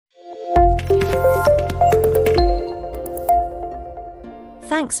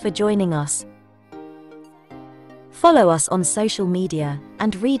Thanks for joining us. Follow us on social media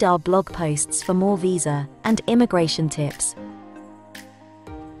and read our blog posts for more visa and immigration tips.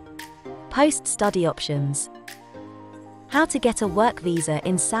 Post-study options. How to get a work visa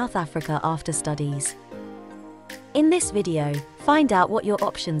in South Africa after studies. In this video, find out what your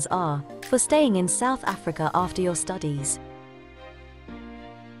options are for staying in South Africa after your studies.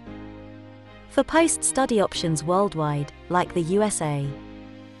 For post-study options worldwide, like the USA,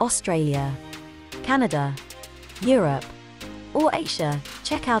 Australia, Canada, Europe, or Asia,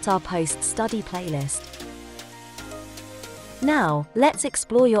 check out our post-study playlist. Now, let's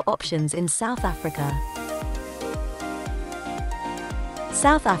explore your options in South Africa.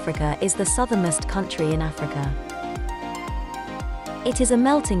 South Africa is the southernmost country in Africa. It is a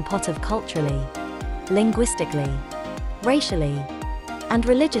melting pot of culturally, linguistically, racially, and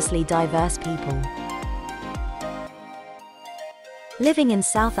religiously diverse people. Living in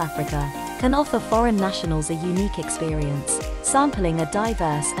South Africa can offer foreign nationals a unique experience, sampling a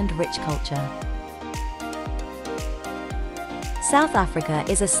diverse and rich culture. South Africa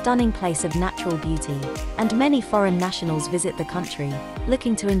is a stunning place of natural beauty, and many foreign nationals visit the country,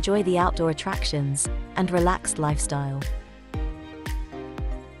 looking to enjoy the outdoor attractions and relaxed lifestyle.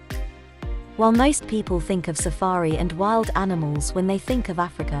 While most people think of safari and wild animals when they think of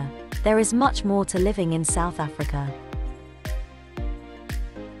Africa, there is much more to living in South Africa.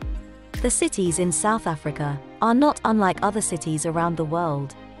 The cities in South Africa are not unlike other cities around the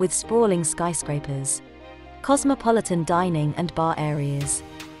world, with sprawling skyscrapers, cosmopolitan dining and bar areas,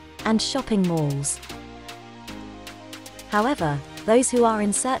 and shopping malls. However, those who are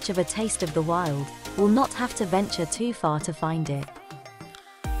in search of a taste of the wild will not have to venture too far to find it.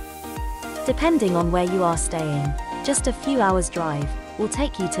 Depending on where you are staying, just a few hours' drive will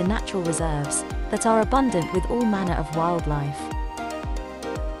take you to natural reserves that are abundant with all manner of wildlife.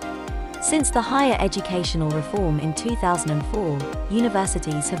 Since the higher educational reform in 2004,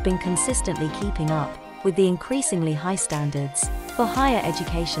 universities have been consistently keeping up with the increasingly high standards for higher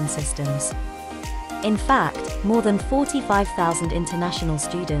education systems. In fact, more than 45,000 international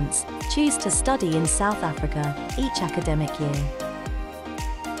students choose to study in South Africa each academic year.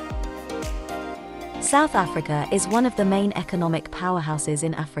 South Africa is one of the main economic powerhouses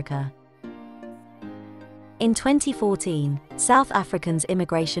in Africa. In 2014, South Africa's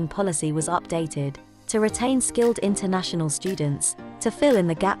immigration policy was updated to retain skilled international students to fill in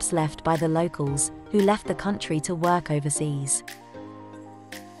the gaps left by the locals who left the country to work overseas.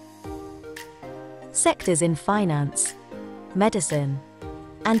 Sectors in finance, medicine,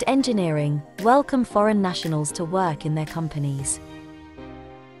 and engineering welcome foreign nationals to work in their companies.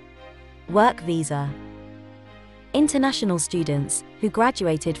 Work visa. International students who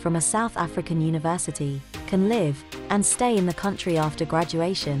graduated from a South African university can live and stay in the country after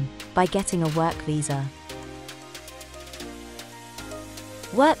graduation by getting a work visa.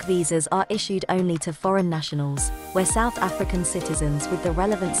 Work visas are issued only to foreign nationals, where South African citizens with the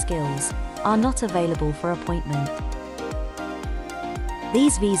relevant skills are not available for appointment.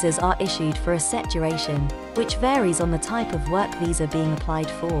 These visas are issued for a set duration, which varies on the type of work visa being applied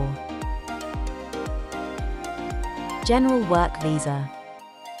for. General work visa.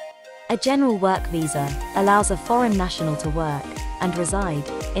 A general work visa allows a foreign national to work and reside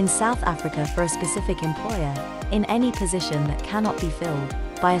in South Africa for a specific employer in any position that cannot be filled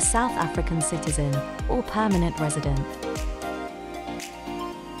by a South African citizen or permanent resident.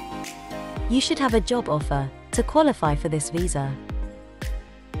 You should have a job offer to qualify for this visa.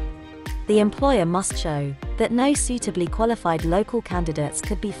 The employer must show that no suitably qualified local candidates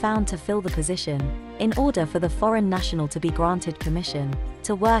could be found to fill the position in order for the foreign national to be granted permission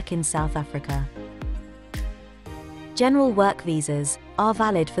to work in South Africa. General work visas are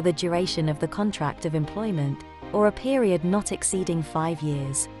valid for the duration of the contract of employment or a period not exceeding 5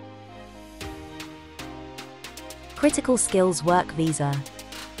 years. Critical skills work visa.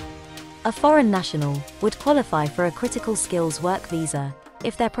 A foreign national would qualify for a critical skills work visa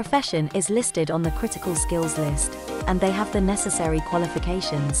if their profession is listed on the critical skills list and they have the necessary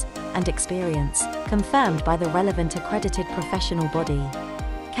qualifications and experience confirmed by the relevant accredited professional body,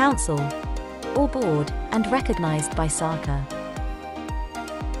 council, or board and recognized by SACA.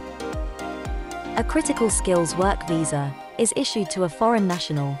 A critical skills work visa is issued to a foreign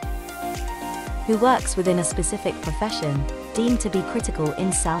national who works within a specific profession deemed to be critical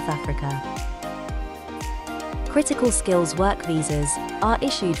in South Africa. Critical skills work visas are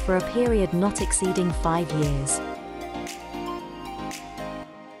issued for a period not exceeding 5 years.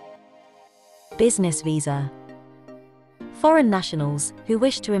 Business visa. Foreign nationals who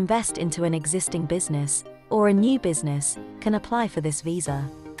wish to invest into an existing business or a new business can apply for this visa.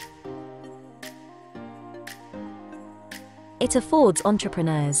 It affords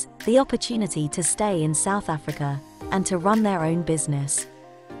entrepreneurs the opportunity to stay in South Africa and to run their own business.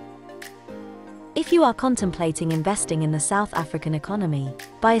 If you are contemplating investing in the South African economy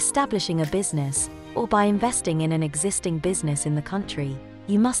by establishing a business or by investing in an existing business in the country,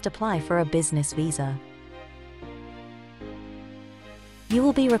 you must apply for a business visa. You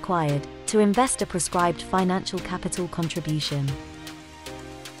will be required to invest a prescribed financial capital contribution.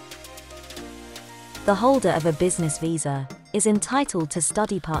 The holder of a business visa is entitled to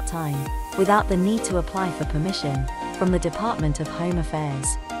study part-time without the need to apply for permission from the Department of Home Affairs.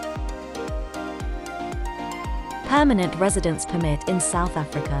 Permanent residence permit in South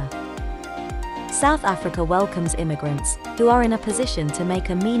Africa. South Africa welcomes immigrants who are in a position to make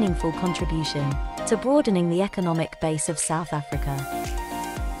a meaningful contribution to broadening the economic base of South Africa.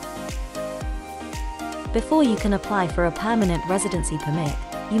 Before you can apply for a permanent residency permit,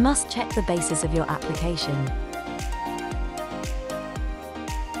 you must check the basis of your application.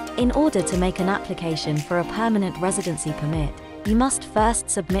 In order to make an application for a permanent residency permit, you must first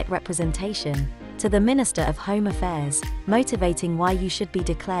submit representation to the Minister of Home Affairs, motivating why you should be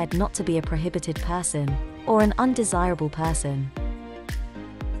declared not to be a prohibited person or an undesirable person.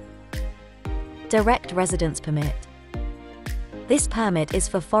 Direct residence permit. This permit is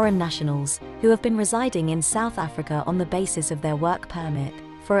for foreign nationals who have been residing in South Africa on the basis of their work permit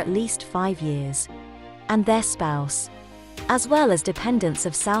for at least 5 years, and their spouse, as well as dependents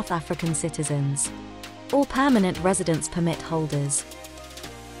of South African citizens, or permanent residence permit holders.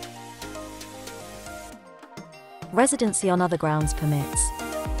 Residency on other grounds permits.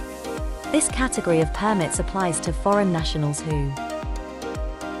 This category of permits applies to foreign nationals who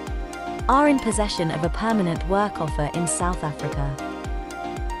are in possession of a permanent work offer in South Africa,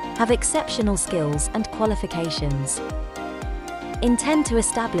 have exceptional skills and qualifications, intend to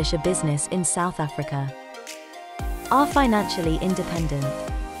establish a business in South Africa, are financially independent.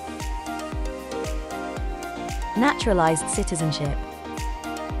 Naturalized citizenship.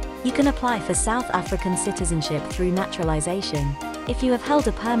 You can apply for South African citizenship through naturalization if you have held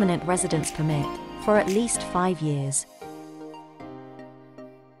a permanent residence permit for at least 5 years.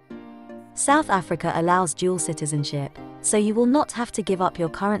 South Africa allows dual citizenship, so you will not have to give up your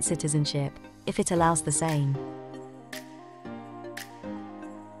current citizenship if it allows the same.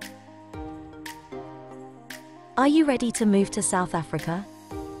 Are you ready to move to South Africa?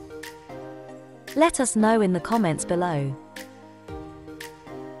 Let us know in the comments below.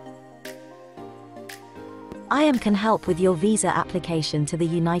 I can help with your visa application to the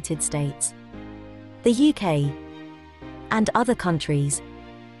United States, the UK, and other countries.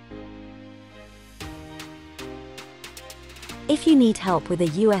 If you need help with a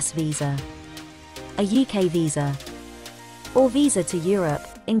US visa, a UK visa, or visa to Europe,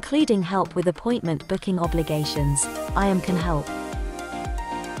 including help with appointment booking obligations, I can help.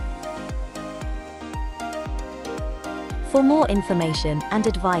 For more information and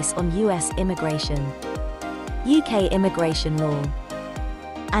advice on US immigration, UK immigration law,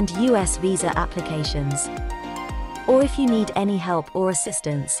 and US visa applications, or if you need any help or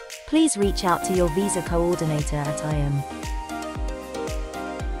assistance, please reach out to your visa coordinator at IAM.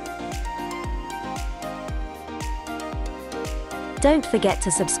 Don't forget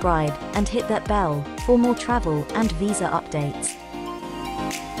to subscribe and hit that bell for more travel and visa updates.